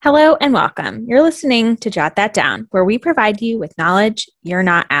Hello and welcome. You're listening to Jot That Down, where we provide you with knowledge you're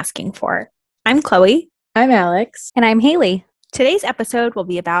not asking for. I'm Chloe. I'm Alex. And I'm Haley. Today's episode will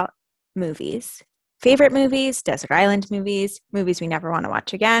be about movies. Favorite movies, desert island movies, movies we never want to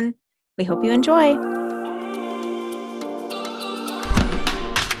watch again. We hope you enjoy.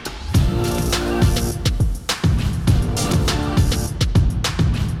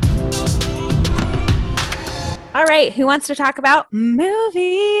 All right, who wants to talk about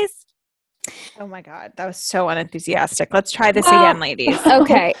movies? Oh my God, that was so unenthusiastic. Let's try this again, ladies.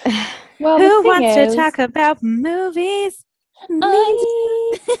 Okay. Well, who wants to talk about movies?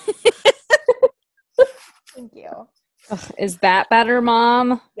 Me. Thank you. Ugh, is that better,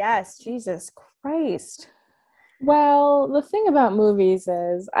 Mom? Yes, Jesus Christ. Well, the thing about movies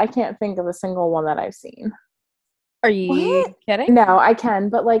is I can't think of a single one that I've seen. Are you kidding? No, I can,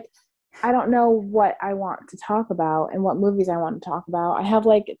 but I don't know what I want to talk about and what movies I want to talk about. I have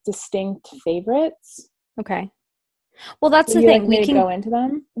distinct favorites. Okay. Well, that's So the thing. We can go into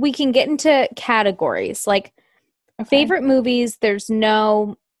them. We can get into categories. Favorite movies, there's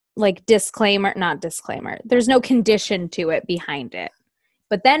no not disclaimer. There's no condition to it behind it.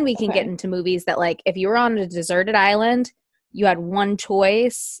 But then we can get into movies that if you were on a deserted island, you had one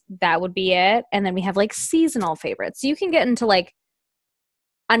choice, that would be it. And then we have seasonal favorites. So you can get into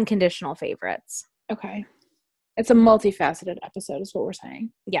unconditional favorites. Okay. It's a multifaceted episode is what we're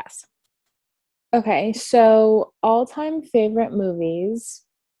saying. Yes. Okay, so all-time favorite movies.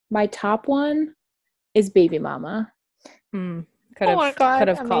 My top one is Baby Mama. Could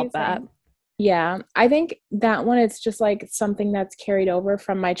have called that. Yeah, I think that one, it's just something that's carried over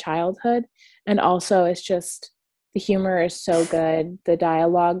from my childhood. And also it's just, the humor is so good. The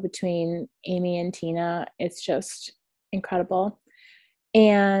dialogue between Amy and Tina, it's just incredible.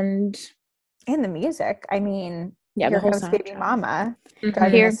 And the music. I mean, yeah, here the whole comes soundtrack. Baby Mama.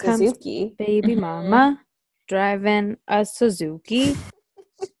 Mm-hmm. Here comes Suzuki. Baby Mama driving a Suzuki.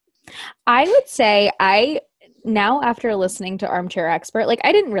 I would say now after listening to Armchair Expert,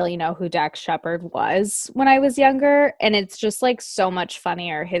 I didn't really know who Dax Shepard was when I was younger, and it's just so much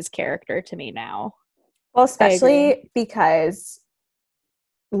funnier, his character, to me now. Well, especially because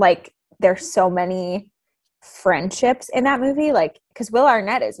there's so many friendships in that movie, because Will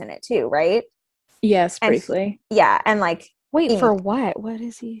Arnett is in it too, right? Yes, briefly. And wait, for what? What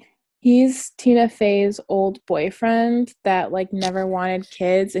is he? He's Tina Fey's old boyfriend that never wanted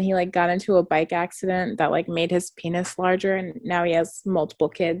kids, and he got into a bike accident that made his penis larger, and now he has multiple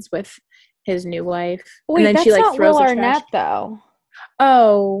kids with his new wife. Wait, and then that's she not throws Will the Arnett trash. though.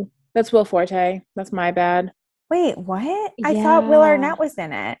 Oh, that's Will Forte. That's my bad. Wait, what? I thought Will Arnett was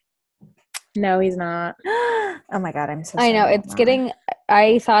in it. No, he's not. Oh my God, I'm so sorry. I know, it's getting...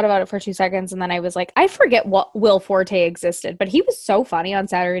 I thought about it for 2 seconds, and then I was like, I forget what Will Forte existed, but he was so funny on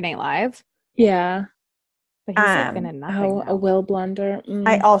Saturday Night Live. Yeah. But he's been in nothing. A Will blunder.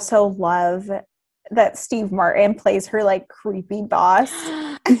 I also love that Steve Martin plays her creepy boss.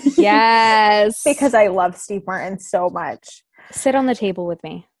 Yes. Because I love Steve Martin so much. Sit on the table with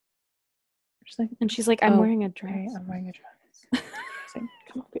me. And she's like, I'm wearing a dress. Okay, I'm wearing a dress.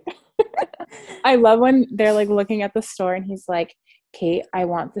 Come up here. I love when they're looking at the store, and he's like, Kate, I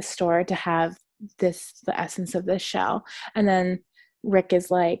want the store to have the essence of this shell. And then Rick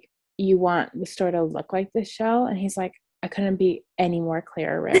is like, you want the store to look like this shell? And he's like, I couldn't be any more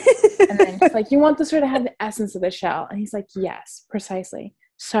clear, Rick. And then he's like, you want the store to have the essence of the shell? And he's like, yes, precisely.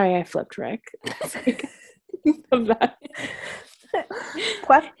 Sorry, I flipped Rick. Love that.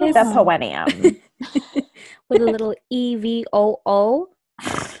 The Poenium. With a little EVOO.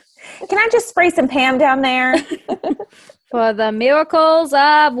 Can I just spray some Pam down there? For the miracles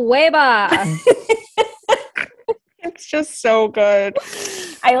of Weber. It's just so good.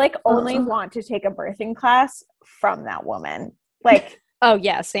 I only want to take a birthing class from that woman. Oh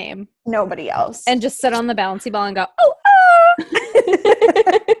yeah, same. Nobody else. And just sit on the bouncy ball and go,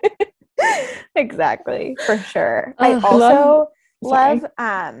 Exactly, for sure. I also love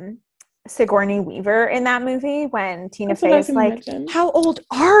Sigourney Weaver in that movie when Tina Fey is like, how old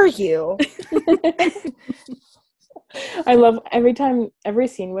are you? I love every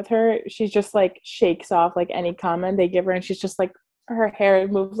scene with her, she's just shakes off any comment they give her, and she's just her hair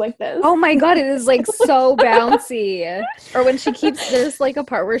moves like this. Oh my God, it is so bouncy. Or when she there's a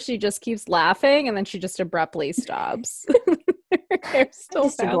part where she just keeps laughing and then she just abruptly stops. Her hair's still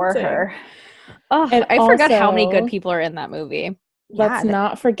bouncing. Adore her. Oh, and I forgot how many good people are in that movie. Let's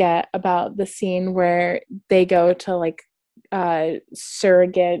not forget about the scene where they go to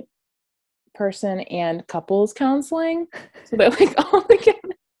surrogate person and couples counseling. So they're all together.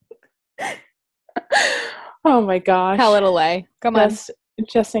 Oh my gosh. Tell it away. Come on.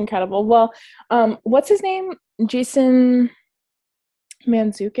 Just incredible. Well, what's his name? Jason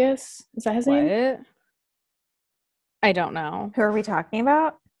Mantzoukas? Is that his name? I don't know. Who are we talking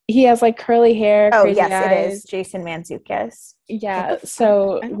about? He has like curly hair. Oh, crazy yes, eyes. it is Jason Mantzoukas. Yeah.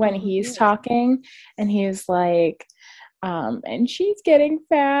 So when he's talking and he's like, and she's getting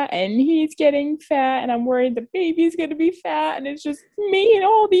fat and he's getting fat and I'm worried the baby's gonna be fat and it's just me and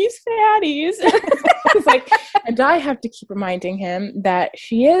all these fatties. It's like, and I have to keep reminding him that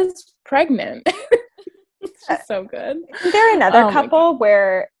she is pregnant. It's just so good. Is there another couple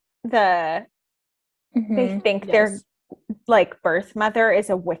where they think their like birth mother is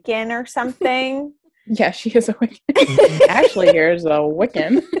a Wiccan or something? Yeah, she is a Wiccan. Actually, here's a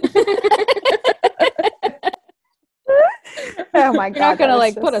Wiccan. Oh my God. You're not gonna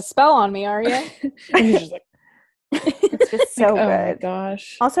like put a spell on me, are you? And he's just like, it's just so good. Oh my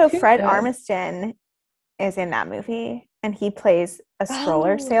gosh. Also, Fred Armisen is in that movie and he plays a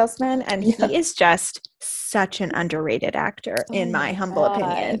stroller salesman and he is just such an underrated actor in my humble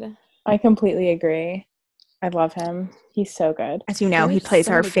opinion. I completely agree. I love him. He's so good. As you know, he plays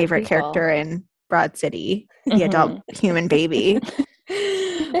our favorite character in Broad City, the adult human baby.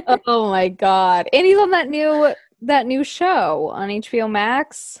 Oh my God. And he's on that new show on HBO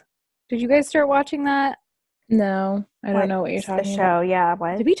Max. Did you guys start watching that? No, I don't know what you're talking about. Yeah,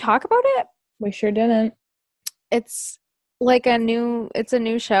 what? Did we talk about it? We sure didn't. It's like a new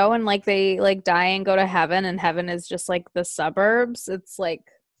show and like they like die and go to heaven and heaven is just like the suburbs. It's like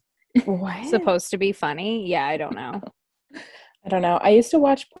what? Supposed to be funny. Yeah, I don't know. I don't know. I used to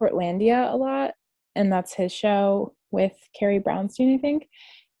watch Portlandia a lot and that's his show with Carrie Brownstein, I think.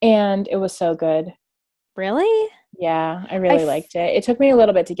 And it was so good. Really? Yeah, I really liked it. It took me a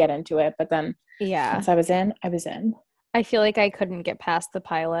little bit to get into it, but then once I was in. I feel like I couldn't get past the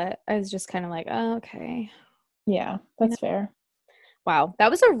pilot. I was just kind of like, oh, okay. Yeah, that's fair. Wow.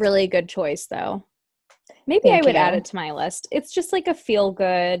 That was a really good choice, though. Maybe I would add it to my list. It's just like a feel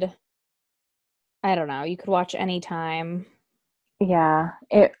good. I don't know. You could watch anytime. Yeah.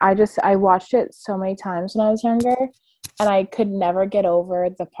 I watched it so many times when I was younger, and I could never get over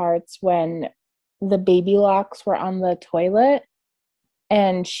the parts when the baby locks were on the toilet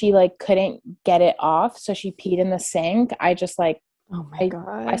and she like couldn't get it off, so she peed in the sink. I just like, oh my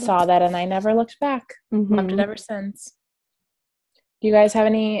God. I saw that and I never looked back. Loved it ever since. Do you guys have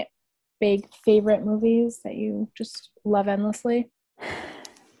any big favorite movies that you just love endlessly?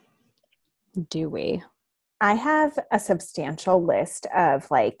 Do we? I have a substantial list of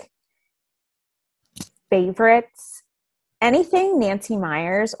like favorites. Anything Nancy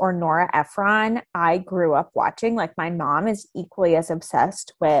Meyers or Nora Ephron, I grew up watching. Like my mom is equally as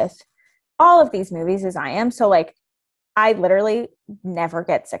obsessed with all of these movies as I am. So like I literally never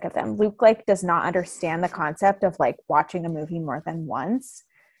get sick of them. Luke like does not understand the concept of like watching a movie more than once.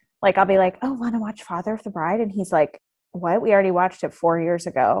 Like I'll be like, oh, want to watch Father of the Bride? And he's like, what? We already watched it 4 years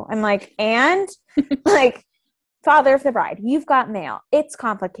ago. I'm like, and like Father of the Bride, You've Got Mail. It's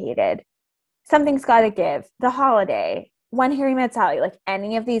complicated. Something's got to give. The Holiday. When Harry Met Sally, like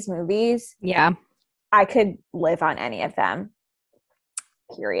any of these movies, yeah, I could live on any of them,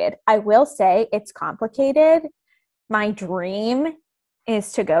 period. I will say it's complicated. My dream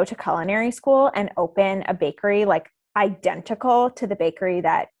is to go to culinary school and open a bakery like identical to the bakery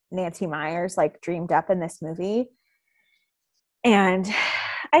that Nancy Meyers like dreamed up in this movie. And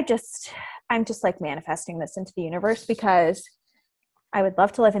I'm just like manifesting this into the universe because I would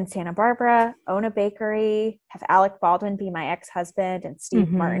love to live in Santa Barbara, own a bakery, have Alec Baldwin be my ex-husband and Steve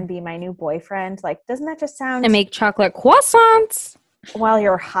Martin be my new boyfriend. Like, doesn't that just sound... And make chocolate croissants while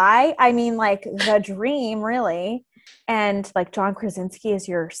you're high? I mean, like, the dream, really. And, like, John Krasinski is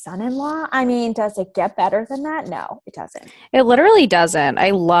your son-in-law? I mean, does it get better than that? No, it doesn't. It literally doesn't. I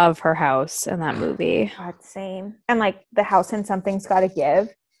love her house in that movie. God, same. And, like, the house in Something's Gotta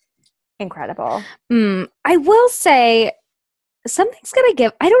Give. Incredible. I will say... Something's Gotta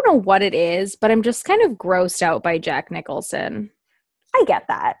Give. I don't know what it is, but I'm just kind of grossed out by Jack Nicholson. I get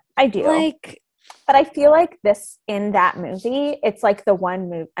that. I do. Like, but I feel like this in that movie, it's like the one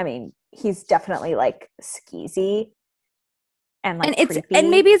movie. I mean, he's definitely like skeezy and like creepy.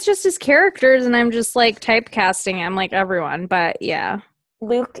 And maybe it's just his characters, and I'm just like typecasting him like everyone. But yeah,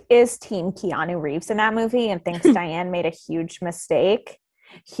 Luke is team Keanu Reeves in that movie and thinks Diane made a huge mistake.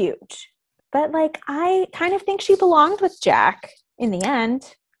 Huge. But, like, I kind of think she belonged with Jack in the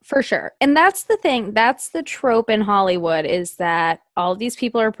end. For sure. And that's the thing. That's the trope in Hollywood is that all these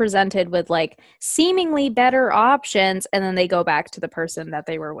people are presented with, like, seemingly better options, and then they go back to the person that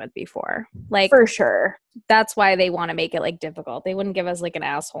they were with before. Like, for sure. That's why they want to make it, like, difficult. They wouldn't give us, like, an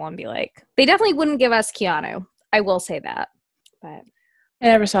asshole and be like – they definitely wouldn't give us Keanu. I will say that. But I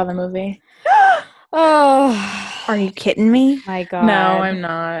never saw the movie. Oh, are you kidding me? My God. No, I'm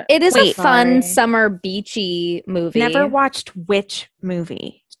not. It is a fun summer beachy movie. Never watched which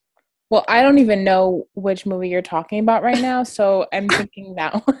movie? Well, I don't even know which movie you're talking about right now, so I'm thinking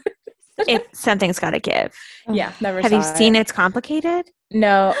that one. If something's got to give. Yeah, never Have saw you seen It's Complicated?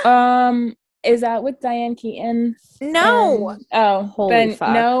 No. Is that with Diane Keaton? No. Holy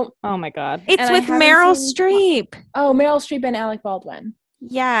fuck. No. Oh my God. It's with Meryl Streep. Oh, Meryl Streep and Alec Baldwin.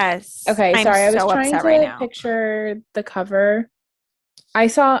 Yes. Okay, sorry. I was trying to right picture the cover.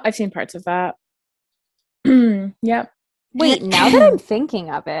 I've seen parts of that. Yep. Wait, now that I'm thinking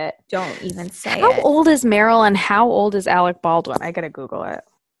of it. Don't even say How it. old is Meryl and how old is Alec Baldwin? I gotta Google it.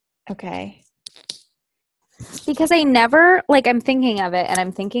 Okay. Because I never, I'm thinking of it and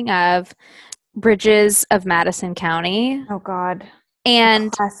I'm thinking of Bridges of Madison County. Oh God.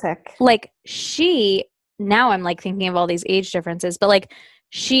 And classic. Now I'm thinking of all these age differences, but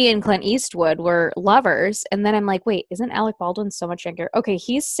she and Clint Eastwood were lovers. And then I'm like, wait, isn't Alec Baldwin so much younger? Okay,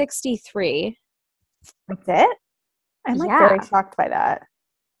 he's 63. That's it? I'm very shocked by that.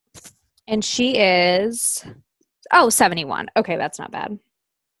 And she is, 71. Okay, that's not bad.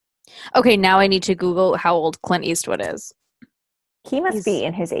 Okay, now I need to Google how old Clint Eastwood is. He must be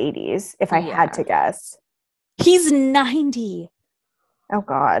in his 80s, if I had to guess. He's 90. Oh,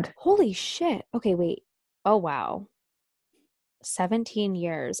 God. Holy shit. Okay, wait. Oh, wow. 17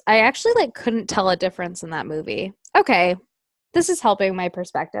 years. I actually, couldn't tell a difference in that movie. Okay. This is helping my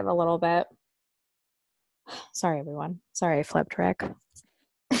perspective a little bit. Sorry, everyone. Sorry I flipped Rick.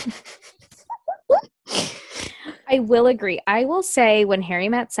 I will agree. I will say When Harry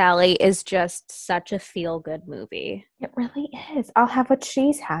Met Sally is just such a feel-good movie. It really is. I'll have what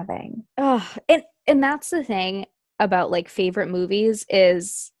she's having. Oh, and that's the thing about favorite movies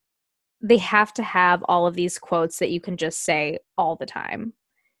is they have to have all of these quotes that you can just say all the time.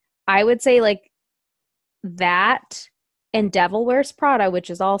 I would say that and Devil Wears Prada, which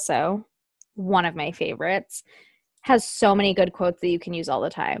is also one of my favorites, has so many good quotes that you can use all the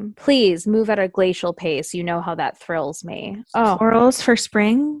time. Please move at a glacial pace. You know how that thrills me. Oh, Florals for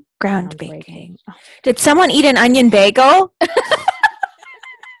spring, groundbreaking. Oh. Did someone eat an onion bagel?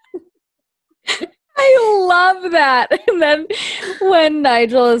 I love that. And then when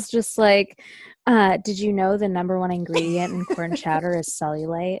Nigel is just did you know the number one ingredient in corn chowder is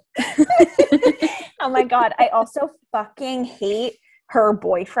cellulite? Oh my God. I also fucking hate her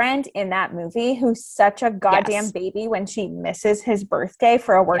boyfriend in that movie, who's such a goddamn baby when she misses his birthday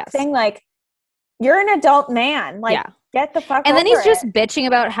for a work thing. You're an adult man. Get the fuck And then he's over just it. bitching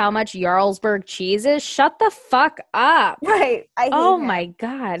about how much Jarlsberg cheese is. Shut the fuck up. Right. I hate him. My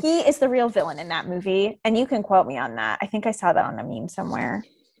God. He is the real villain in that movie. And you can quote me on that. I think I saw that on a meme somewhere.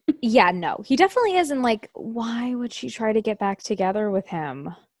 Yeah, no. He definitely is. And why would she try to get back together with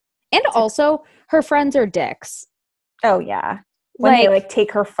him? And also, her friends are dicks. Oh, yeah. When they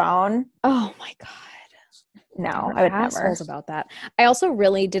take her phone. Oh, my God. No, I would never. About that. I also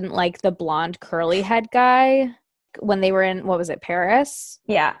really didn't like the blonde curly head guy when they were in, what was it, Paris?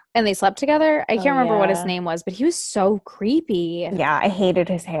 Yeah. And they slept together. I can't remember what his name was, but he was so creepy. Yeah, I hated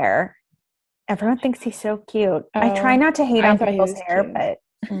his hair. Everyone thinks he's so cute. I try not to hate on people's hair, but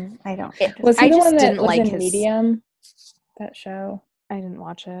I don't. Was he the one that was in Medium? That show? I didn't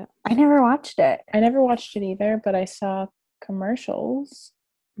watch it. I never watched it. I never watched it either, but I saw commercials.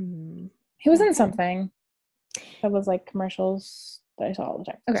 He was in something that was commercials that I saw all the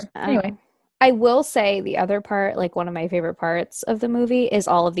time. Okay. Anyway. I will say the other part, one of my favorite parts of the movie is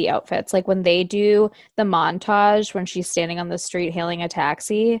all of the outfits. When they do the montage when she's standing on the street hailing a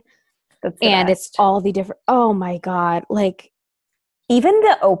taxi and it's all the different, oh my God. Even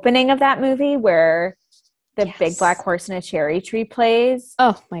the opening of that movie where the Big Black Horse and a Cherry Tree plays.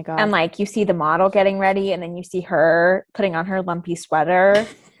 Oh my God. And you see the model getting ready and then you see her putting on her lumpy sweater.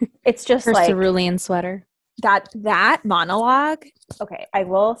 It's just her cerulean sweater. That monologue. Okay, I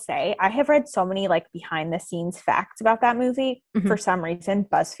will say I have read so many behind the scenes facts about that movie. Mm-hmm. For some reason,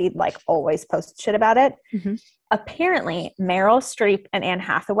 BuzzFeed always posts shit about it. Mm-hmm. Apparently, Meryl Streep and Anne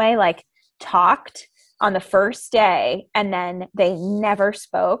Hathaway talked on the first day and then they never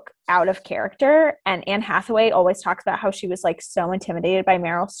spoke out of character. And Anne Hathaway always talks about how she was so intimidated by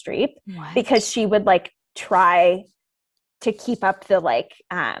Meryl Streep because she would try to keep up the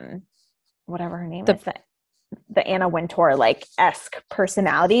whatever her name is, the Anna Wintour esque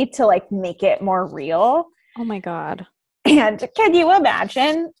personality to make it more real. Oh my God. And can you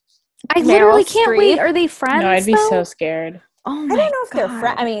imagine? I literally can't wait. Are they friends? No, I'd be so scared. Oh my God. I don't know if they're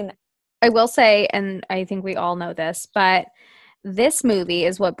friends. I mean, I will say, and I think we all know this, but This movie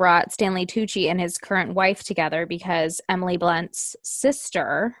is what brought Stanley Tucci and his current wife together because Emily Blunt's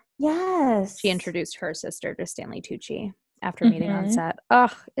sister, Yes, she introduced her sister to Stanley Tucci after meeting on set.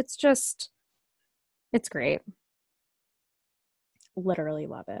 Ugh, it's great. Literally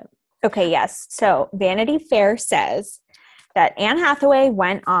love it. Okay, yes. So Vanity Fair says that Anne Hathaway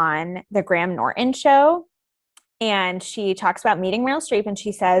went on the Graham Norton show, and she talks about meeting Meryl Streep, and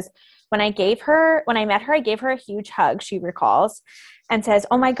she says, when I met her, I gave her a huge hug, she recalls, and says,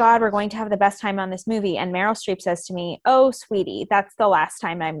 oh my God, we're going to have the best time on this movie. And Meryl Streep says to me, oh, sweetie, that's the last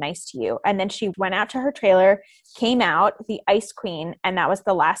time I'm nice to you. And then she went out to her trailer, came out, the Ice Queen, and that was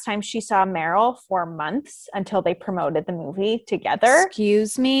the last time she saw Meryl for months until they promoted the movie together.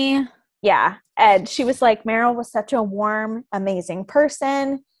 Excuse me? Yeah. And she was like, Meryl was such a warm, amazing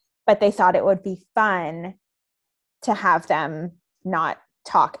person, but they thought it would be fun to have them not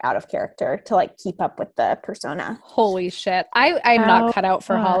talk out of character to like keep up with the persona. Holy shit. I'm not cut out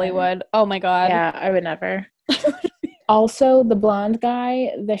for Hollywood. Oh my God. Yeah, I would never. Also, the blonde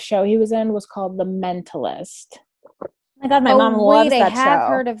guy, the show he was in was called The Mentalist. Oh my God, my mom loves that show. I have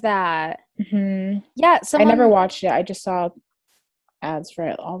heard of that. Mm-hmm. Yeah, I never watched it. I just saw ads for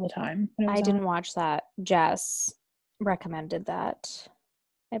it all the time. I didn't watch that. Jess recommended that,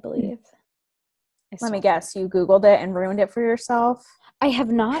 I believe. Let me guess, you Googled it and ruined it for yourself? I have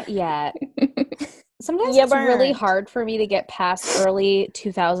not yet. Sometimes it's really hard for me to get past early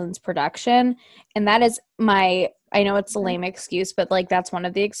 2000s production. And that is I know it's a lame excuse, but like that's one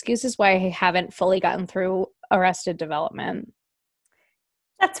of the excuses why I haven't fully gotten through Arrested Development.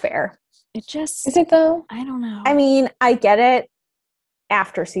 That's fair. It just... Is it though? I don't know. I mean, I get it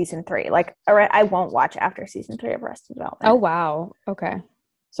after season 3. Like, I won't watch after season 3 of Arrested Development. Oh, wow. Okay.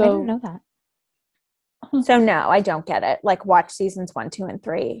 So I didn't know that. So no, I don't get it. Like watch seasons 1, 2, and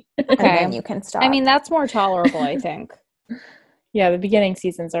 3, and then you can stop. I mean, that's more tolerable, I think. Yeah, the beginning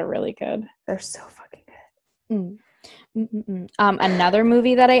seasons are really good. They're so fucking good. Another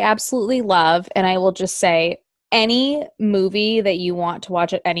movie that I absolutely love, and I will just say, any movie that you want to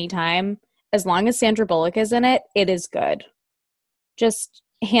watch at any time, as long as Sandra Bullock is in it, it is good. Just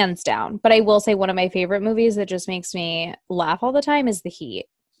hands down. But I will say one of my favorite movies that just makes me laugh all the time is The Heat.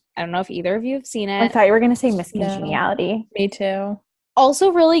 I don't know if either of you have seen it. I thought you were going to say Miss Congeniality. No, me too.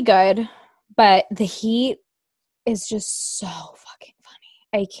 Also really good, but The Heat is just so fucking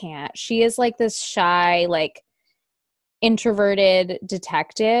funny. I can't. She is like this shy, like introverted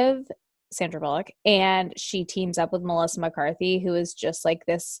detective, Sandra Bullock, and she teams up with Melissa McCarthy, who is just like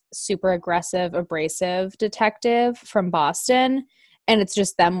this super aggressive, abrasive detective from Boston. And it's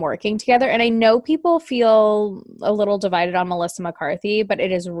just them working together. And I know people feel a little divided on Melissa McCarthy, but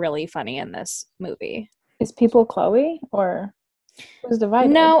it is really funny in this movie. Is people Chloe or who's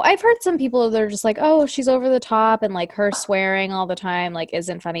divided? No, I've heard some people that are just like, oh, she's over the top and like her swearing all the time like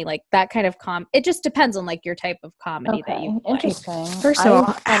isn't funny. Like that kind of it just depends on like your type of comedy that you play. Interesting. First of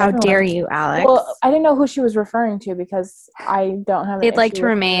all, how dare you, Alex? Well, I didn't know who she was referring to because I don't have. They'd like to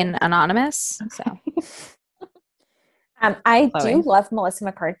remain anonymous. So. I do love Melissa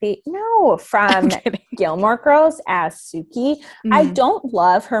McCarthy. No, from Gilmore Girls as Suki. Mm-hmm. I don't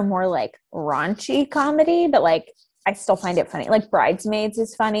love her more like raunchy comedy, but like I still find it funny. Like Bridesmaids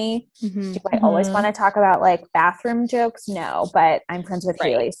is funny. Mm-hmm. Do I always want to talk about like bathroom jokes? No, but I'm friends with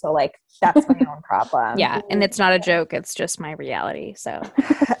Haley, so like that's my own problem. Yeah, and it's not a joke. It's just my reality. So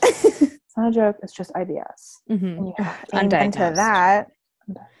it's not a joke. It's just IBS. Mm-hmm. And to that,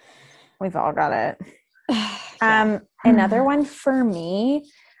 we've all got it. Yeah. Another one for me,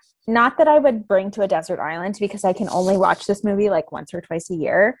 not that I would bring to a desert island because I can only watch this movie like once or twice a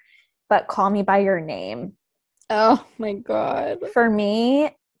year, but Call Me by Your Name. Oh my God. For me,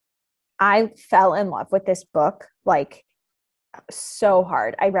 I fell in love with this book like so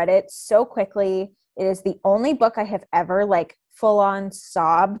hard. I read it so quickly. It is the only book I have ever like full on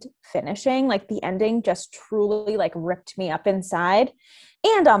sobbed finishing. Like the ending just truly like ripped me up inside.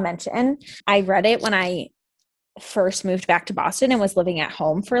 And I'll mention, I read it when I first moved back to Boston and was living at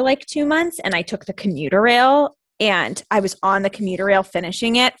home for like 2 months, and I took the commuter rail and I was on the commuter rail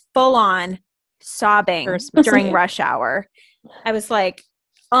finishing it full on sobbing during rush hour. I was like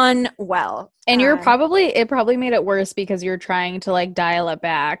unwell. And it probably made it worse because you're trying to like dial it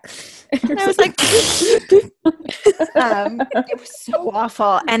back. I was like, it was so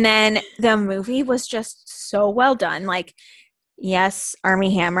awful. And then the movie was just so well done. Like, yes,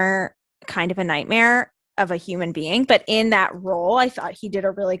 Armie Hammer, kind of a nightmare of a human being, but in that role, I thought he did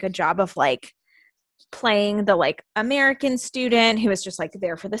a really good job of like playing the like American student who was just like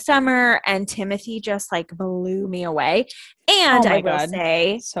there for the summer, and Timothy just like blew me away. And I will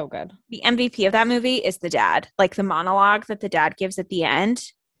say, so good. The MVP of that movie is the dad. Like the monologue that the dad gives at the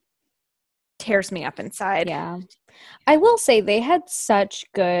end tears me up inside. Yeah. I will say they had such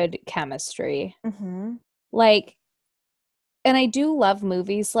good chemistry. Mm-hmm. Like, and I do love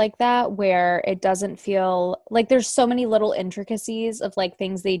movies like that where it doesn't feel like there's so many little intricacies of like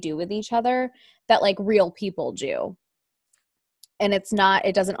things they do with each other that like real people do. And it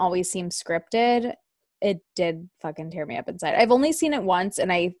doesn't always seem scripted. It did fucking tear me up inside. I've only seen it once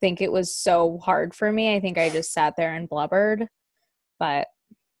and I think it was so hard for me. I think I just sat there and blubbered. But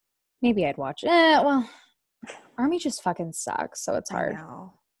maybe I'd watch it. Well, Army just fucking sucks, so it's hard.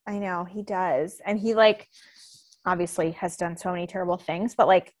 I know he does. And he like obviously has done so many terrible things, but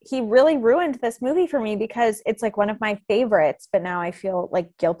like he really ruined this movie for me because it's like one of my favorites, but now I feel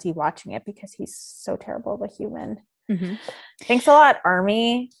like guilty watching it because he's so terrible of a human. Mm-hmm. Thanks a lot,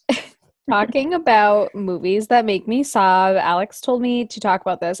 Army. Talking about movies that make me sob, Alex told me to talk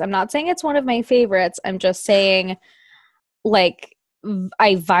about this. I'm not saying it's one of my favorites. I'm just saying like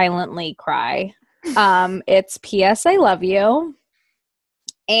I violently cry. It's P.S. I Love You.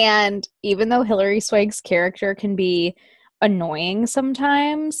 And even though Hilary Swank's character can be annoying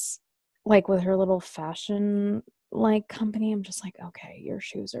sometimes, like with her little fashion like company, I'm just like, okay, your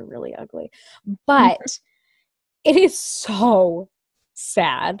shoes are really ugly. But it is so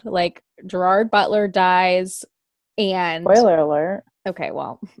sad. Like Gerard Butler dies and spoiler alert. Okay,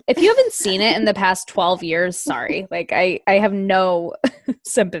 well, if you haven't seen it in the past 12 years, sorry. Like I have no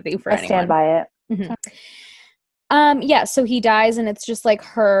sympathy for anyone. I stand by it. Mm-hmm. Yeah, so he dies and it's just like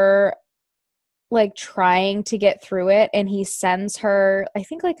her like trying to get through it, and he sends her I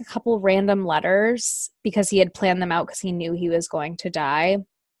think like a couple random letters because he had planned them out because he knew he was going to die.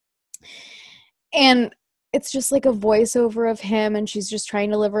 And it's just like a voiceover of him and she's just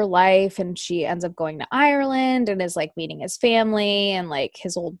trying to live her life, and she ends up going to Ireland and is like meeting his family and like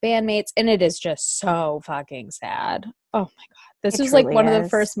his old bandmates, and it is just so fucking sad. Oh my god. This was like one of the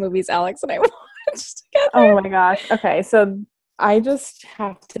first movies Alex and I watched together. Oh my gosh. Okay, so I just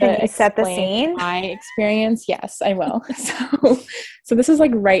have to set the scene. My experience. Yes, I will. So this is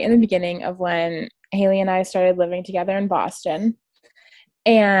like right in the beginning of when Haley and I started living together in Boston,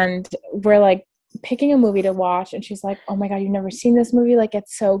 and we're like picking a movie to watch, and she's like, oh my god, you've never seen this movie? Like,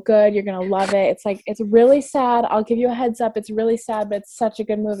 it's so good, you're gonna love it. It's like, it's really sad, I'll give you a heads up, it's really sad, but it's such a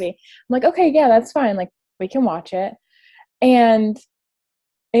good movie. I'm like, okay, yeah, that's fine, like we can watch it. And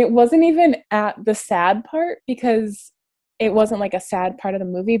it wasn't even at the sad part because it wasn't like a sad part of the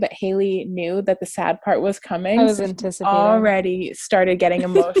movie, but Haley knew that the sad part was coming. I was anticipating. Already started getting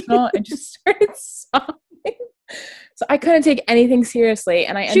emotional and just started sobbing. So I couldn't take anything seriously,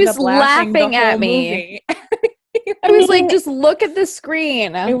 and I ended up laughing at me. I was like, just look at the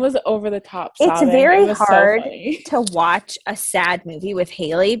screen. It was over the top sobbing. It's very hard so to watch a sad movie with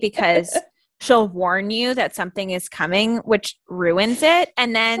Haley because she'll warn you that something is coming, which ruins it.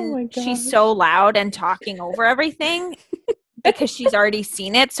 And then she's so loud and talking over everything because she's already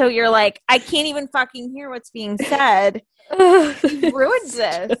seen it. So you're like, I can't even fucking hear what's being said. You ruined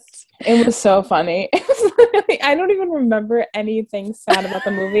this. It was so funny. It was literally, I don't even remember anything sad about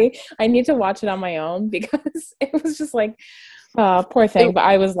the movie. I need to watch it on my own because it was just like, poor thing. But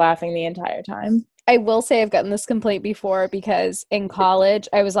I was laughing the entire time. I will say I've gotten this complaint before because in college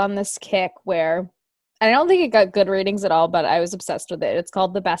I was on this kick where, and I don't think it got good ratings at all, but I was obsessed with it. It's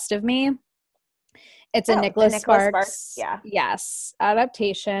called The Best of Me. It's a Nicholas Sparks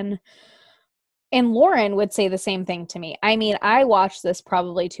adaptation. And Lauren would say the same thing to me. I mean, I watch this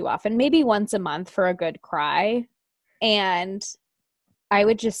probably too often, maybe once a month for a good cry. And I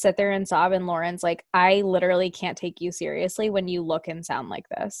would just sit there and sob, and Lauren's like, I literally can't take you seriously when you look and sound like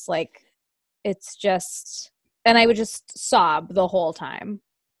this. Like, it's just, and I would just sob the whole time.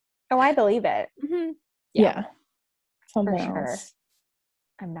 Oh, I believe it. Mm-hmm. Yeah. For sure.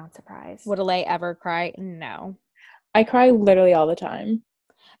 I'm not surprised. Would I ever cry? No. I cry literally all the time.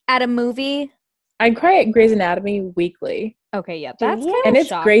 At a movie? I cry at Grey's Anatomy weekly. Okay, yeah, that's kind of and it's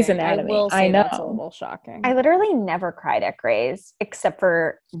shocking. Grey's Anatomy. I will say I know. That's a little shocking. I literally never cried at Grey's except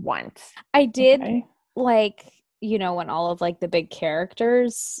for once. I did, like, you know, when all of like the big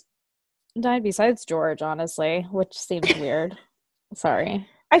characters died, besides George, honestly, which seems weird. Sorry.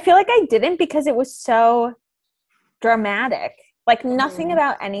 I feel like I didn't because it was so dramatic. Like nothing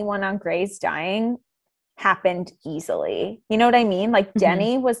about anyone on Grey's dying happened easily. You know what I mean? Like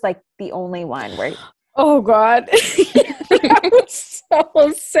Denny was like the only one where oh god. That was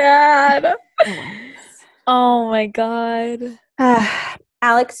so sad. Oh my god.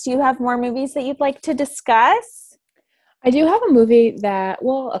 Alex, do you have more movies that you'd like to discuss? I do have a movie that,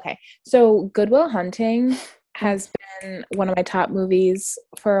 well, okay. So Good Will Hunting has been one of my top movies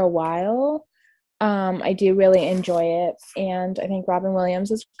for a while. I do really enjoy it, and I think Robin Williams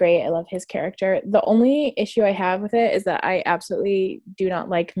is great. I love his character. The only issue I have with it is that I absolutely do not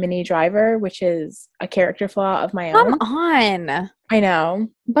like Minnie Driver, which is a character flaw of my own. Come on. I know,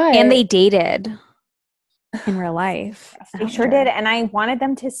 but And they dated in real life. They sure did, and I wanted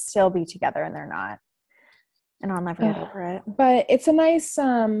them to still be together, and they're not. And I'll never get over it. But it's a nice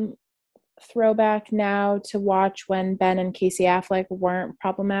throwback now to watch when Ben and Casey Affleck weren't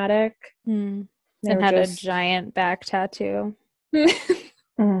problematic. And had a giant back tattoo.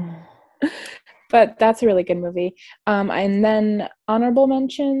 But that's a really good movie. And then honorable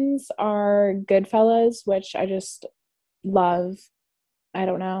mentions are Goodfellas, which I just love. I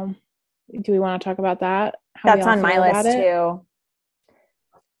don't know. Do we want to talk about that? That's on my list too.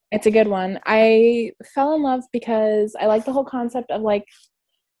 It's a good one. I fell in love because I like the whole concept of like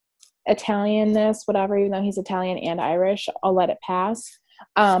Italianness, whatever, even though he's Italian and Irish, I'll let it pass.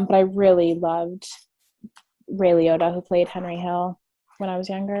 But I really loved Ray Liotta, who played Henry Hill when I was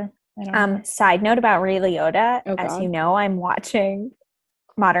younger. Side note about Ray Liotta, oh, as you know, I'm watching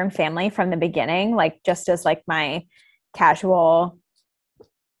Modern Family from the beginning, like just as like my casual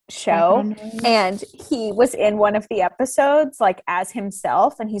show. And he was in one of the episodes like as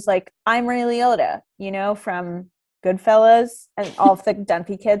himself, and he's like, I'm Ray Liotta, from Goodfellas, and all of the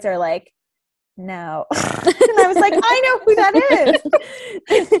Dunphy kids are like, no. And I was like, I know who that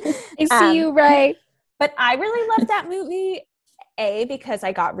is. I see you, Ray. But I really loved that movie, because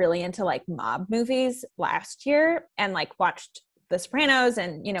I got really into like mob movies last year and like watched The Sopranos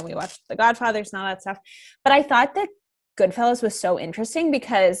and, we watched The Godfathers and all that stuff. But I thought that Goodfellas was so interesting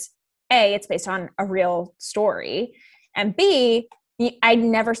because A, it's based on a real story, and B, I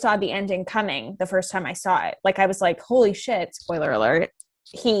never saw the ending coming the first time I saw it. Like I was like, holy shit, spoiler alert.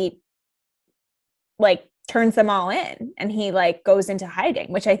 He like turns them all in and he like goes into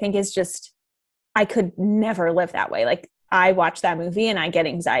hiding, which I think is just, I could never live that way. Like I watch that movie and I get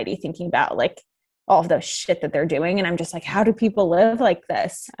anxiety thinking about like all of the shit that they're doing. And I'm just like, how do people live like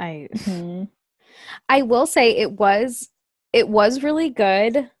this? I will say it was really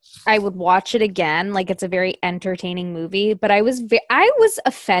good. I would watch it again. Like it's a very entertaining movie, but I was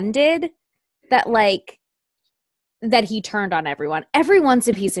offended that that he turned on everyone. Everyone's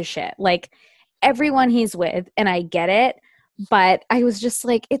a piece of shit. Like everyone he's with, and I get it, but I was just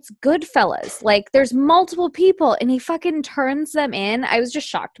like, it's Goodfellas. Like there's multiple people and he fucking turns them in. I was just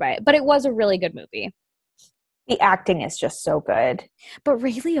shocked by it, but it was a really good movie. The acting is just so good. But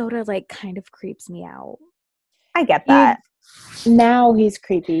Ray Liotta like kind of creeps me out. I get that. Now he's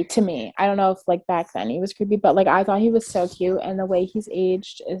creepy to me. I don't know if like back then he was creepy, but like I thought he was so cute, and the way he's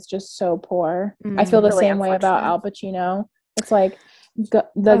aged is just so poor. I feel the really same way about Al Pacino. It's like The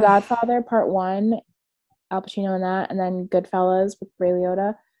Godfather Part 1, Al Pacino in that, and then Goodfellas with Ray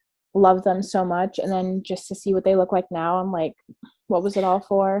Liotta. Love them so much, and then just to see what they look like now, I'm like, what was it all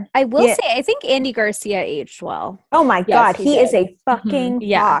for? I will say, I think Andy Garcia aged well. Oh my God, he is a fucking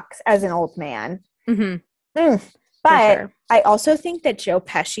fox as an old man. But sure. I also think that Joe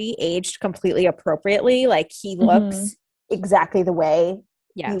Pesci aged completely appropriately. Like he looks exactly the way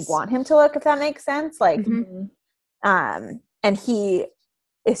you want him to look, if that makes sense. Like, and he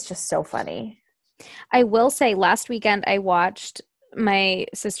is just so funny. I will say last weekend my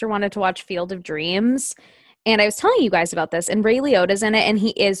sister wanted to watch Field of Dreams, and I was telling you guys about this, and Ray Liotta's in it, and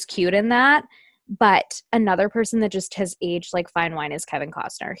he is cute in that. But another person that just has aged like fine wine is Kevin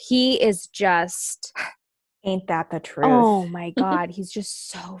Costner. He is just... Ain't that the truth? Oh my God, he's just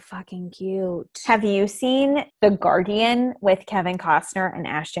so fucking cute. Have you seen The Guardian with Kevin Costner and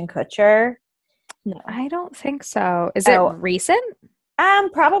Ashton Kutcher? No, I don't think so. Is it recent?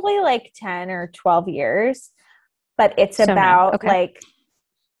 Probably like 10 or 12 years. But it's about like,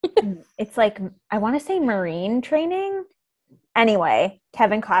 it's like, I want to say Marine training. Anyway,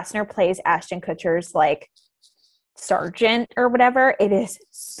 Kevin Costner plays Ashton Kutcher's like sergeant or whatever. It is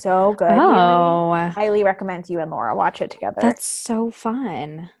so good. I highly recommend you and Laura watch it together. That's so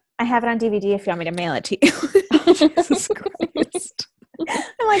fun. I have it on DVD if you want me to mail it to you. Jesus Christ.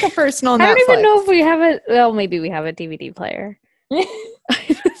 I'm like a personal Netflix. I don't even know if we have it. Well, maybe we have a DVD player.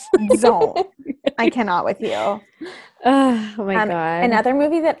 Don't. I cannot with you. Oh my God. Another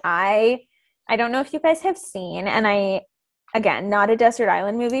movie that I don't know if you guys have seen, and again, not a desert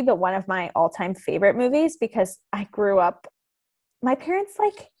island movie, but one of my all-time favorite movies, because I grew up, my parents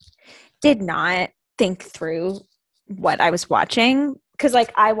like did not think through what I was watching because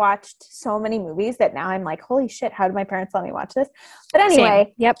like I watched so many movies that now I'm like, holy shit, how did my parents let me watch this? But anyway,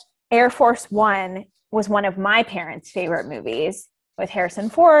 Same. Yep. Air Force One was one of my parents' favorite movies with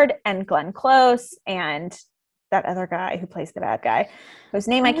Harrison Ford and Glenn Close and that other guy who plays the bad guy, whose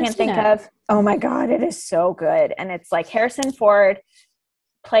name I can't think of. Oh my God, it is so good. And it's like Harrison Ford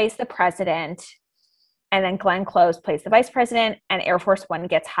plays the president, and then Glenn Close plays the vice president, and Air Force One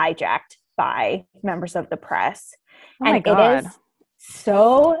gets hijacked by members of the press. Oh my God. It is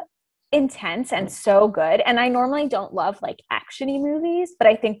so intense and so good. And I normally don't love like action-y movies, but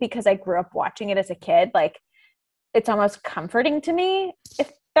I think because I grew up watching it as a kid, like it's almost comforting to me,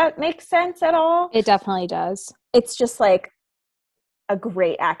 if that makes sense at all. It definitely does. It's just like a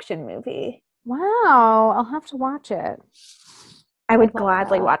great action movie. Wow. I'll have to watch it. I would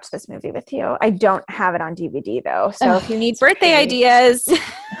gladly watch this movie with you. I don't have it on DVD though. So if you need birthday ideas.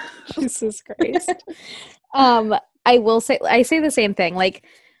 Jesus Christ. I will say, I say the same thing. Like,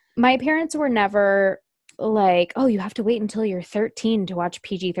 my parents were never like, oh, you have to wait until you're 13 to watch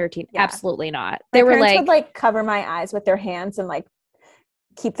PG-13. Yeah. Absolutely not. They were like, would like cover my eyes with their hands and like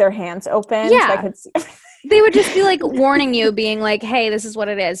keep their hands open. Yeah. So I could see. They would just be like warning you, being like, hey, this is what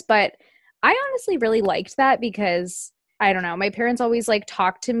it is. But I honestly really liked that because I don't know. My parents always like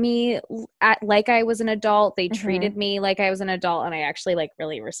talked to me like I was an adult. They treated me like I was an adult, and I actually like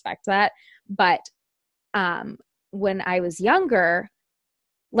really respect that. But when I was younger,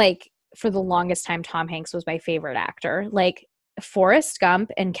 like for the longest time, Tom Hanks was my favorite actor. Like Forrest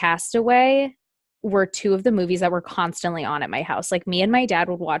Gump and Castaway were two of the movies that were constantly on at my house. Like me and my dad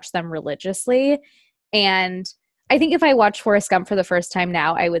would watch them religiously. And I think if I watched Forrest Gump for the first time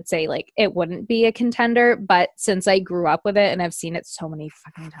now, I would say like it wouldn't be a contender. But since I grew up with it and I've seen it so many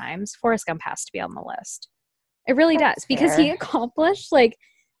fucking times, Forrest Gump has to be on the list. It really does. Because he accomplished like,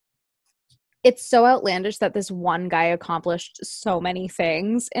 it's so outlandish that this one guy accomplished so many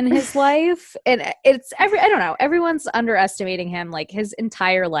things in his life. And it's I don't know, everyone's underestimating him like his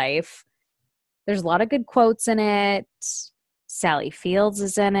entire life. There's a lot of good quotes in it. Sally Fields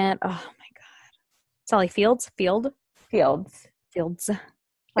is in it. Oh my God. Sally Fields? Fields.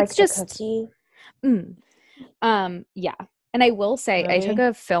 Like it's just cookie. Yeah. And I will say I took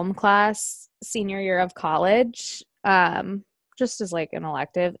a film class senior year of college, just as like an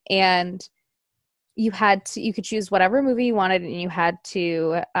elective, and you could choose whatever movie you wanted, and you had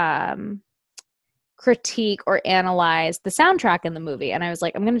to critique or analyze the soundtrack in the movie. And I was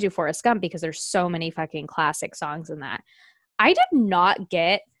like, I'm going to do Forrest Gump because there's so many fucking classic songs in that. I did not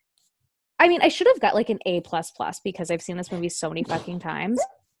get, I mean, I should have got like an A++ because I've seen this movie so many fucking times.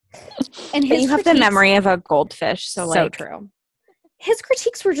 And you have the memory of a goldfish. So true. His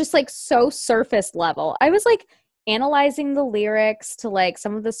critiques were just like so surface level. I was like analyzing the lyrics to like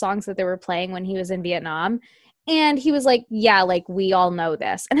some of the songs that they were playing when he was in Vietnam. And he was like, yeah, like we all know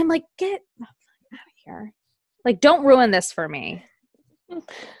this. And I'm like, get the fuck out of here. Like, don't ruin this for me.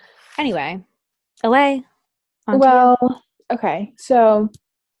 Anyway, LA. Well, okay. So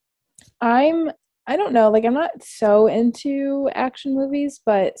I don't know, like I'm not so into action movies,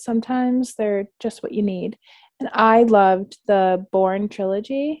 but sometimes they're just what you need. And I loved the Bourne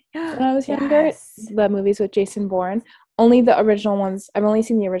trilogy when I was younger. The movies with Jason Bourne. Only the original ones. I've only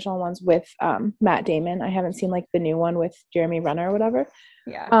seen the original ones with Matt Damon. I haven't seen like the new one with Jeremy Renner or whatever.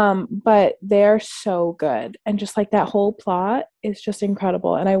 Yeah. But they're so good. And just like that whole plot is just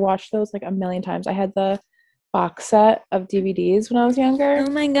incredible. And I watched those like a million times. I had the box set of DVDs when I was younger.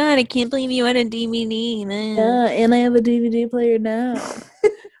 Oh my God, I can't believe you had a DVD. And I have a DVD player now.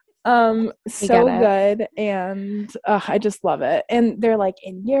 So good, and I just love it. And they're like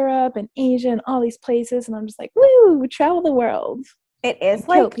in Europe and Asia and all these places, and I'm just like, woo, travel the world. It is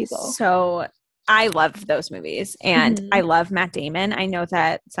like people. So I love those movies, and I love Matt Damon. I know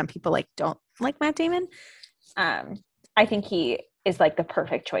that some people like don't like Matt Damon. I think he is like the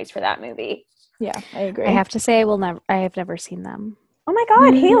perfect choice for that movie. Yeah, I agree. I have to say I have never seen them. Oh my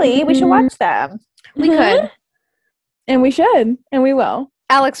God, Haley, we should watch them. We could. And we should, and we will.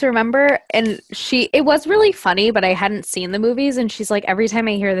 Alex, remember? And it was really funny, but I hadn't seen the movies, and she's like, every time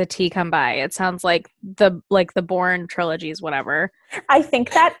I hear the T come by, it sounds like the Bourne trilogies, whatever. I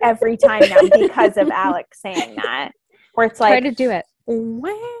think that every time now because of Alex saying that, where it's like, try to do it.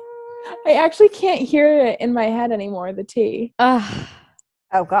 I actually can't hear it in my head anymore. The T.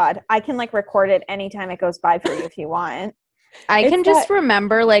 Oh God, I can like record it anytime it goes by for you if you want. I can just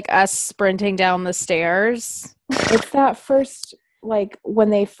remember like us sprinting down the stairs. It's that first. Like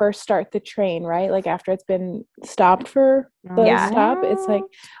when they first start the train, right? Like after it's been stopped for the stop, it's like,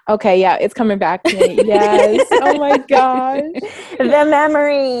 okay, yeah, it's coming back to me. Yes. Oh my God. The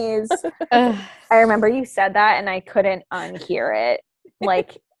memories. I remember you said that and I couldn't unhear it.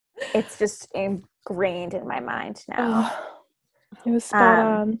 Like, it's just ingrained in my mind now. It was spot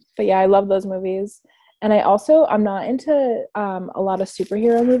on. But yeah, I love those movies. And I'm not into a lot of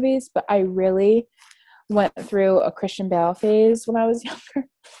superhero movies, but I really went through a Christian Bale phase when I was younger.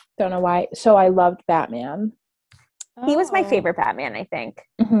 Don't know why. So I loved Batman. He was my favorite Batman, I think.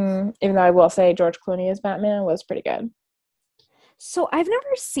 Mm-hmm. Even though I will say George Clooney as Batman was pretty good. So I've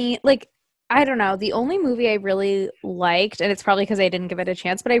never seen, like, I don't know. The only movie I really liked, and it's probably because I didn't give it a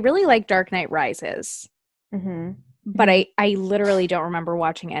chance, but I really liked Dark Knight Rises. Mm-hmm. But I literally don't remember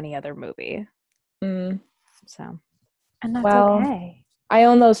watching any other movie. So. And that's okay. I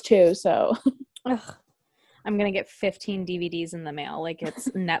own those too, so. Ugh. I'm going to get 15 DVDs in the mail like it's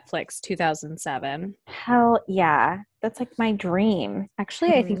Netflix 2007. Hell yeah. That's like my dream.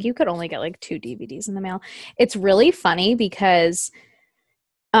 Actually, I think you could only get like 2 DVDs in the mail. It's really funny because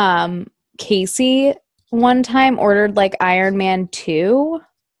Casey one time ordered like Iron Man 2,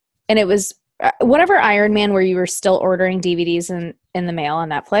 and it was whatever Iron Man where you were still ordering DVDs in the mail on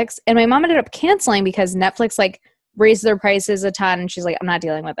Netflix. And my mom ended up canceling because Netflix like raised their prices a ton, and she's like, I'm not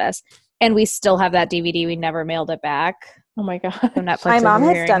dealing with this. And we still have that DVD. We never mailed it back. Oh my God. So Netflix, my mom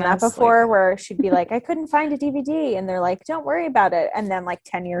has done that before, where she'd be like, I couldn't find a DVD. And they're like, don't worry about it. And then like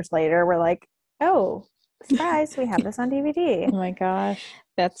 10 years later, we're like, oh, surprise, we have this on DVD. Oh my gosh.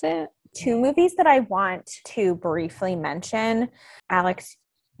 That's it. 2 movies that I want to briefly mention. Alex,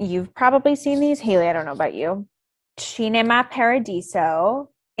 you've probably seen these. Haley, I don't know about you. Cinema Paradiso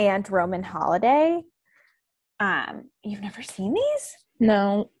and Roman Holiday. You've never seen these?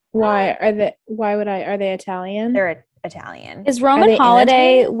 No. Why are they Italian? They're Italian. Is Roman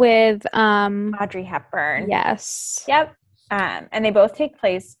Holiday with Audrey Hepburn? Yes. Yep. And they both take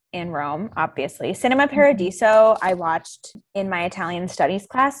place in Rome, obviously. Cinema Paradiso, I watched in my Italian studies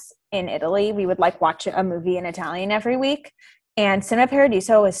class in Italy. We would like watch a movie in Italian every week. And Cinema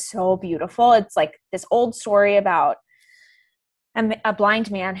Paradiso is so beautiful. It's like this old story about a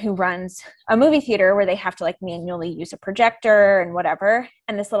blind man who runs a movie theater where they have to like manually use a projector and whatever.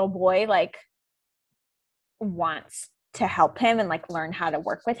 And this little boy like wants to help him and like learn how to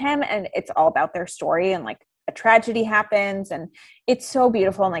work with him. And it's all about their story, and like a tragedy happens, and it's so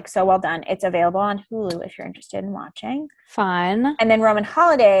beautiful and like so well done. It's available on Hulu if you're interested in watching. Fun. And then Roman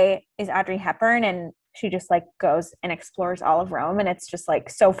Holiday is Audrey Hepburn, and she just like goes and explores all of Rome, and it's just like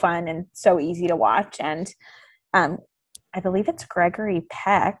so fun and so easy to watch. And I believe it's Gregory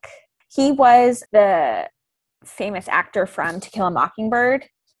Peck. He was the famous actor from To Kill a Mockingbird.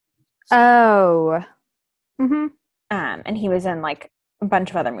 Oh. Mm-hmm. And he was in like a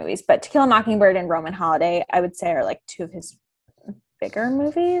bunch of other movies, but To Kill a Mockingbird and Roman Holiday, I would say, are like 2 of his bigger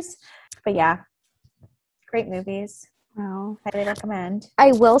movies. But yeah, great movies. Wow. Highly recommend.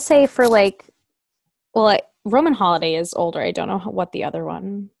 I will say for like, well, Roman Holiday is older. I don't know what the other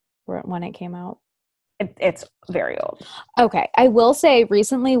one, when it came out. It's very old. Okay. I will say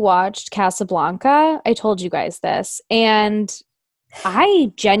recently watched Casablanca. I told you guys this, and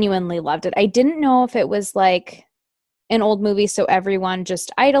I genuinely loved it. I didn't know if it was like an old movie, so everyone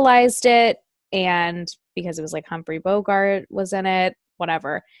just idolized it, and because it was like Humphrey Bogart was in it,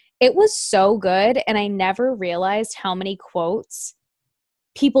 whatever. It was so good, and I never realized how many quotes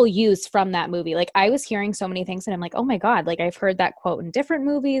people use from that movie. Like, I was hearing so many things, and I'm like, oh my God, like I've heard that quote in different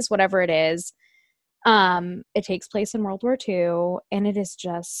movies, whatever it is. It takes place in World War II, and it is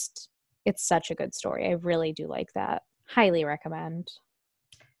just, it's such a good story. I really do like that. Highly recommend.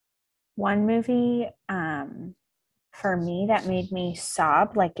 One movie for me that made me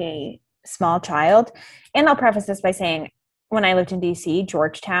sob like a small child, and I'll preface this by saying when I lived in DC,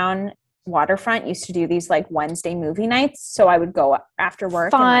 Georgetown Waterfront used to do these like Wednesday movie nights, so I would go after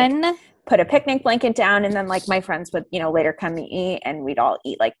work. Fun. And like put a picnic blanket down, and then like my friends would, later come to eat, and we'd all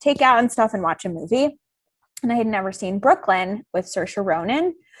eat like takeout and stuff and watch a movie. And I had never seen Brooklyn with Saoirse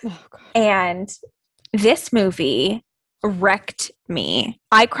Ronan. Oh, God. And this movie wrecked me.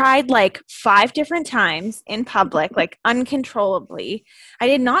 I cried like 5 different times in public, like uncontrollably. I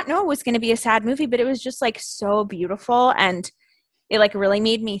did not know it was going to be a sad movie, but it was just like so beautiful. And it like really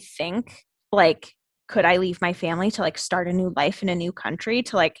made me think, like, could I leave my family to like start a new life in a new country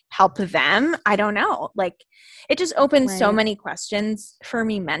to like help them? I don't know. Like, it just opened so many questions for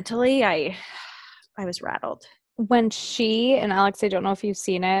me mentally. I was rattled. When she, and Alex, I don't know if you've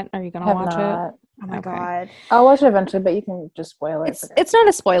seen it. Are you going to watch it? Oh my God. I'll watch it eventually, but you can just spoil it. It's not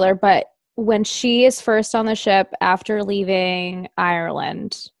a spoiler, but when she is first on the ship after leaving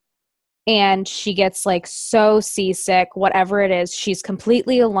Ireland, and she gets like so seasick, whatever it is, she's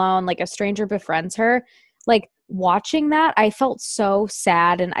completely alone, like a stranger befriends her. Like watching that, I felt so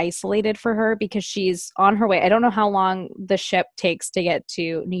sad and isolated for her because she's on her way. I don't know how long the ship takes to get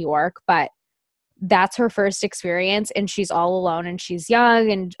to New York, but that's her first experience and she's all alone and she's young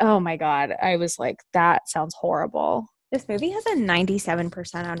and oh my God, I was like, that sounds horrible. This movie has a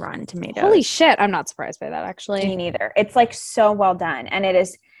 97% on Rotten Tomatoes. Holy shit, I'm not surprised by that actually. Me neither. It's like so well done and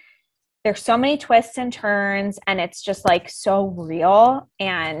there's so many twists and turns and it's just like so real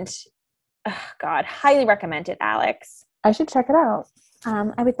and God, highly recommend it, Alex. I should check it out.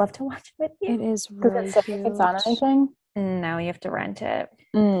 I would love to watch it with you. It is really Does it say if it's on anything? No, you have to rent it.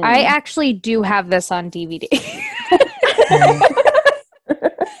 I actually do have this on DVD.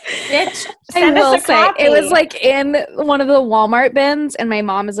 Bitch, I will say it was like in one of the Walmart bins and my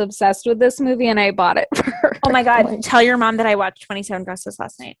mom is obsessed with this movie and I bought it for her. Oh my God. Tell your mom that I watched 27 Dresses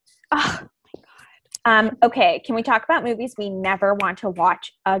last night. Oh my God. Okay. Can we talk about movies we never want to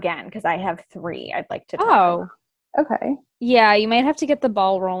watch again? Because I have 3 I'd like to talk about. Okay. Yeah, you might have to get the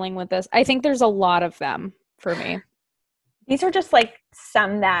ball rolling with this. I think there's a lot of them for me. These are just like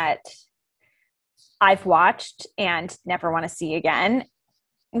some that I've watched and never want to see again.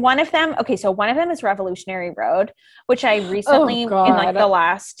 One of them is Revolutionary Road, which I recently, in like the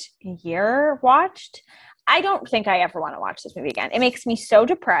last year, watched. I don't think I ever want to watch this movie again. It makes me so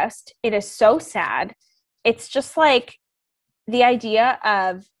depressed. It is so sad. It's just like the idea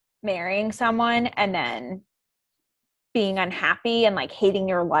of marrying someone and then being unhappy and like hating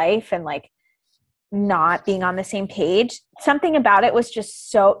your life and like not being on the same page. Something about it was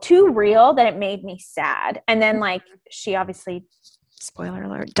just so too real that it made me sad. And then like she obviously, spoiler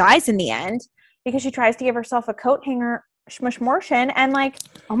alert, dies in the end because she tries to give herself a coat hanger schmushmortion and like,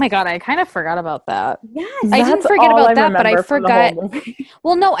 oh my God, I kind of forgot about that. Yes. I didn't forget about that, but I forgot.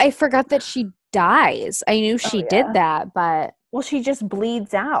 Well, no, I forgot that she dies. I knew she did that, but well, she just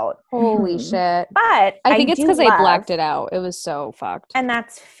bleeds out. Holy shit. But I think it's because I blacked it out. It was so fucked. And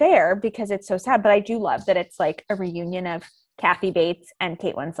that's fair because it's so sad. But I do love that it's like a reunion of Kathy Bates and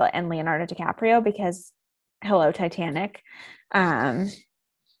Kate Winslet and Leonardo DiCaprio because hello, Titanic.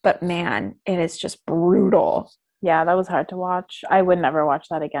 But man, it is just brutal. Yeah, that was hard to watch. I would never watch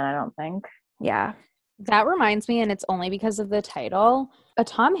that again, I don't think. Yeah. That reminds me, and it's only because of the title, a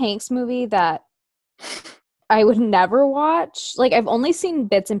Tom Hanks movie that I would never watch. Like, I've only seen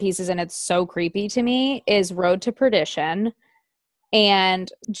bits and pieces, and it's so creepy to me, is Road to Perdition. And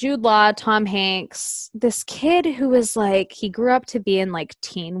Jude Law, Tom Hanks, this kid who was like, he grew up to be in like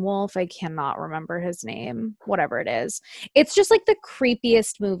Teen Wolf. I cannot remember his name, whatever it is. It's just like the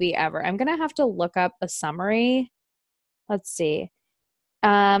creepiest movie ever. I'm going to have to look up a summary. Let's see.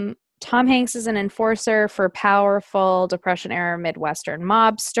 Tom Hanks is an enforcer for powerful Depression-era Midwestern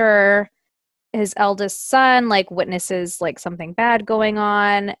mobster. His eldest son like witnesses like something bad going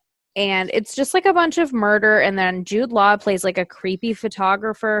on. And it's just like a bunch of murder. And then Jude Law plays like a creepy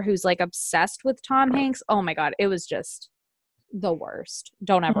photographer who's like obsessed with Tom Hanks. Oh my God. It was just the worst.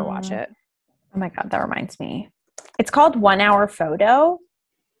 Don't ever watch it. Oh my God. That reminds me. It's called 1 Hour Photo.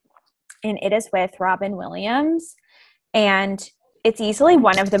 And it is with Robin Williams. And it's easily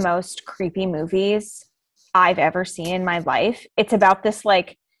one of the most creepy movies I've ever seen in my life. It's about this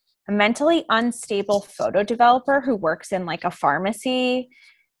like mentally unstable photo developer who works in like a pharmacy.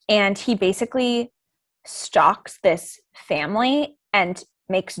 And he basically stalks this family and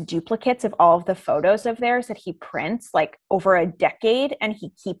makes duplicates of all of the photos of theirs that he prints like over a decade, and he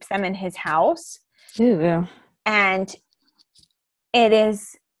keeps them in his house. Ew. And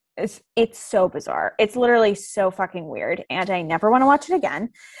it's so bizarre. It's literally so fucking weird, and I never want to watch it again.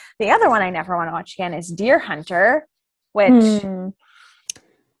 The other one I never want to watch again is Deer Hunter, which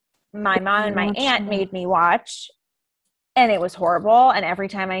my mom and my aunt made me watch. And it was horrible. And every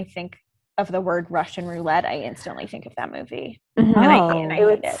time I think of the word Russian roulette, I instantly think of that movie. Mm-hmm. And I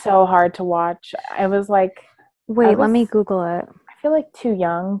it was so hard to watch. I was like, wait, let me Google it. I feel like too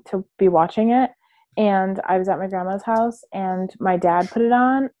young to be watching it. And I was at my grandma's house and my dad put it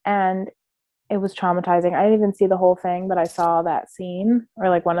on and it was traumatizing. I didn't even see the whole thing, but I saw that scene or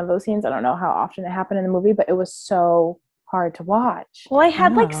like one of those scenes. I don't know how often it happened in the movie, but it was so hard to watch. Well, I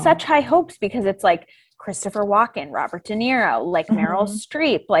had like such high hopes because it's like Christopher Walken, Robert De Niro, like Meryl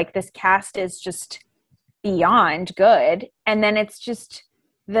Streep, like this cast is just beyond good. And then it's just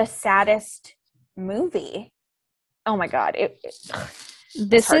the saddest movie. Oh my God.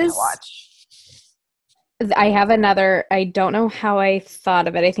 This is, I have another, I don't know how I thought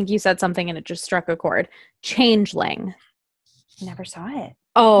of it. I think you said something and it just struck a chord. Changeling. Never saw it.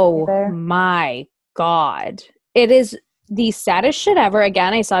 Oh my God. It is the saddest shit ever.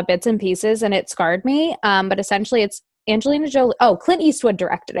 Again, I saw bits and pieces and it scarred me. But essentially it's Angelina Jolie. Oh, Clint Eastwood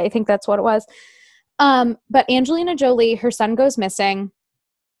directed it. I think that's what it was. But Angelina Jolie, her son goes missing.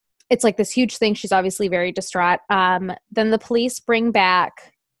 It's like this huge thing. She's obviously very distraught. Then the police bring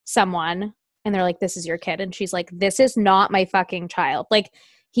back someone and they're like, this is your kid. And she's like, this is not my fucking child. Like,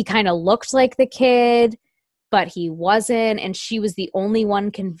 he kind of looked like the kid, but he wasn't. And she was the only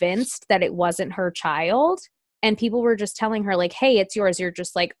one convinced that it wasn't her child. And people were just telling her like, hey, it's yours. You're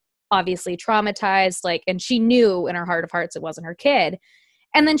just like obviously traumatized. Like, and she knew in her heart of hearts it wasn't her kid.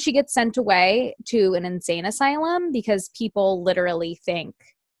 And then she gets sent away to an insane asylum because people literally think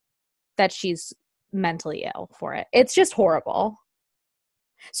that she's mentally ill for it. It's just horrible.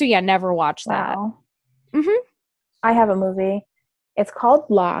 So yeah, never watch that. Wow. Mm-hmm. I have a movie. It's called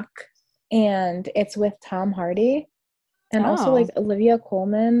Locke, and it's with Tom Hardy and also like Olivia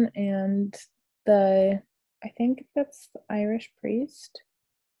Colman and I think that's the Irish priest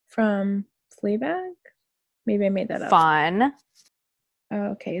from Fleabag. Maybe I made that up. Fun.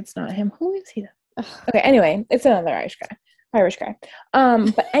 Okay, it's not him. Who is he then? Okay, anyway, it's another Irish guy.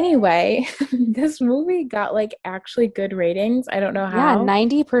 But anyway, this movie got like actually good ratings. I don't know how. Yeah,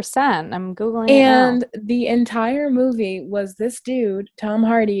 90%. I'm Googling and it now. The entire movie was this dude, Tom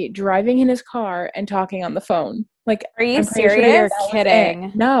Hardy, driving in his car and talking on the phone. Like, are you serious? Sure you're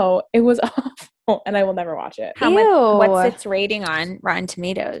kidding. No, it was awful, and I will never watch it. How much? What's its rating on Rotten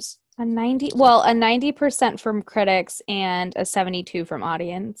Tomatoes? A 90% from critics and a 72 from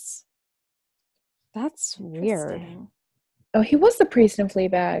audience. That's weird. Oh, he was the priest in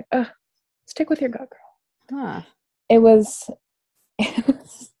Fleabag. Ugh, stick with your gut, girl. Huh. It was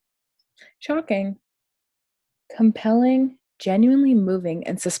shocking, compelling, genuinely moving,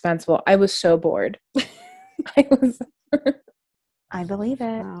 and suspenseful. I was so bored. I believe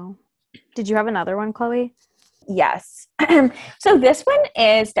it. Wow. Did you have another one, Chloe? Yes. So this one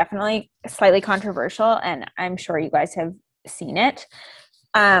is definitely slightly controversial, and I'm sure you guys have seen it.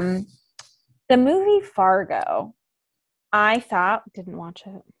 The movie Fargo, I thought... Didn't watch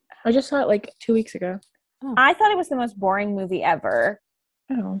it. I just saw it like 2 weeks ago. Oh. I thought it was the most boring movie ever.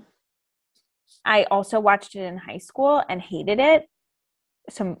 Oh. I also watched it in high school and hated it.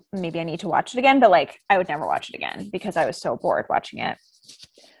 So maybe I need to watch it again, but like I would never watch it again because I was so bored watching it.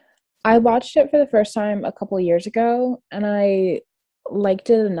 I watched it for the first time a couple of years ago and I liked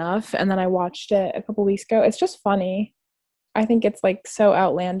it enough, and then I watched it a couple weeks ago. It's just funny. I think it's like so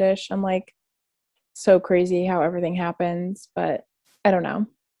outlandish and like so crazy how everything happens, but I don't know.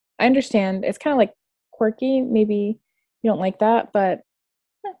 I understand. It's kind of like quirky. Maybe you don't like that, but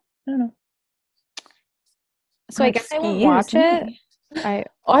I don't know. So I guess I won't watch it. I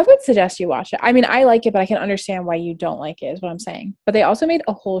would suggest you watch it. I mean, I like it, but I can understand why you don't like it, is what I'm saying. But they also made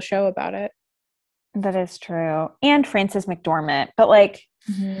a whole show about it. That is true. And Frances McDormand. But like,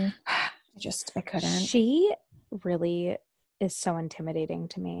 I couldn't. She really is so intimidating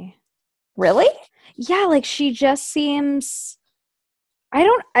to me. Really? Yeah, like she just seems... I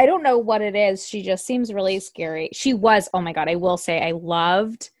don't know what it is. She just seems really scary. She was, oh my God, I will say I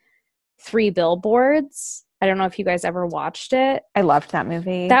loved 3 Billboards. I don't know if you guys ever watched it. I loved that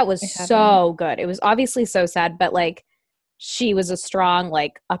movie. That was so good. It was obviously so sad, but like she was a strong,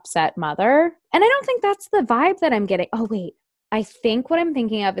 like upset mother. And I don't think that's the vibe that I'm getting. Oh, wait. I think what I'm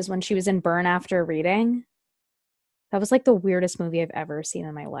thinking of is when she was in Burn After Reading. That was like the weirdest movie I've ever seen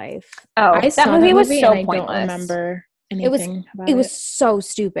in my life. Oh, that movie was so and pointless. I don't remember anything about it. It was so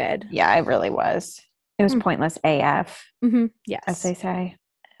stupid. Yeah, it really was. It was pointless AF. Mm-hmm. Yes. As they say.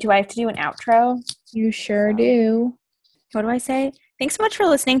 Do I have to do an outro? You sure do. What do I say? Thanks so much for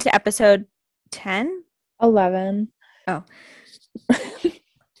listening to episode 10? 11. Oh.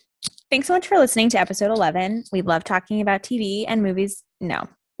 Thanks so much for listening to episode 11. We love talking about TV and movies. Nope.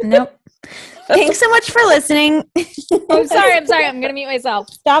 Thanks so much for listening. I'm sorry. I'm going to mute myself.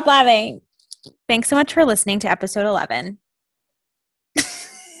 Stop laughing. Thanks so much for listening to episode 11.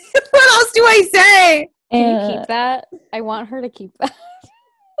 What else do I say? Can you keep that? I want her to keep that.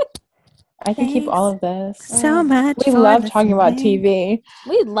 I can keep all of this. So much. We love talking about TV.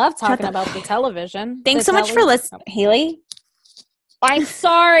 We love talking about the television. Thanks so much for listening. Haley? I'm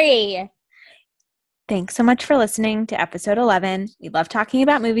sorry. Thanks so much for listening to episode 11. We love talking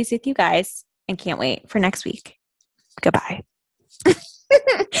about movies with you guys and can't wait for next week. Goodbye.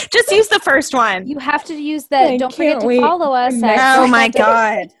 Just use the first one. You have to use the don't forget to follow us. Oh my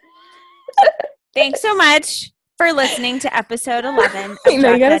God. Thanks so much for listening to episode 11. You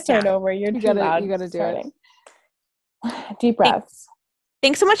gotta start over. You're too loud. You gotta do it. Deep breaths.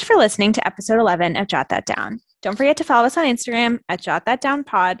 Thanks so much for listening to episode 11 of Jot That Down. Don't forget to follow us on Instagram at Jot That Down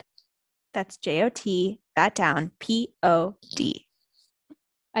Pod. That's JOT that down POD.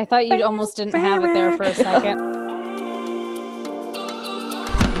 I thought you almost didn't have it there for a second.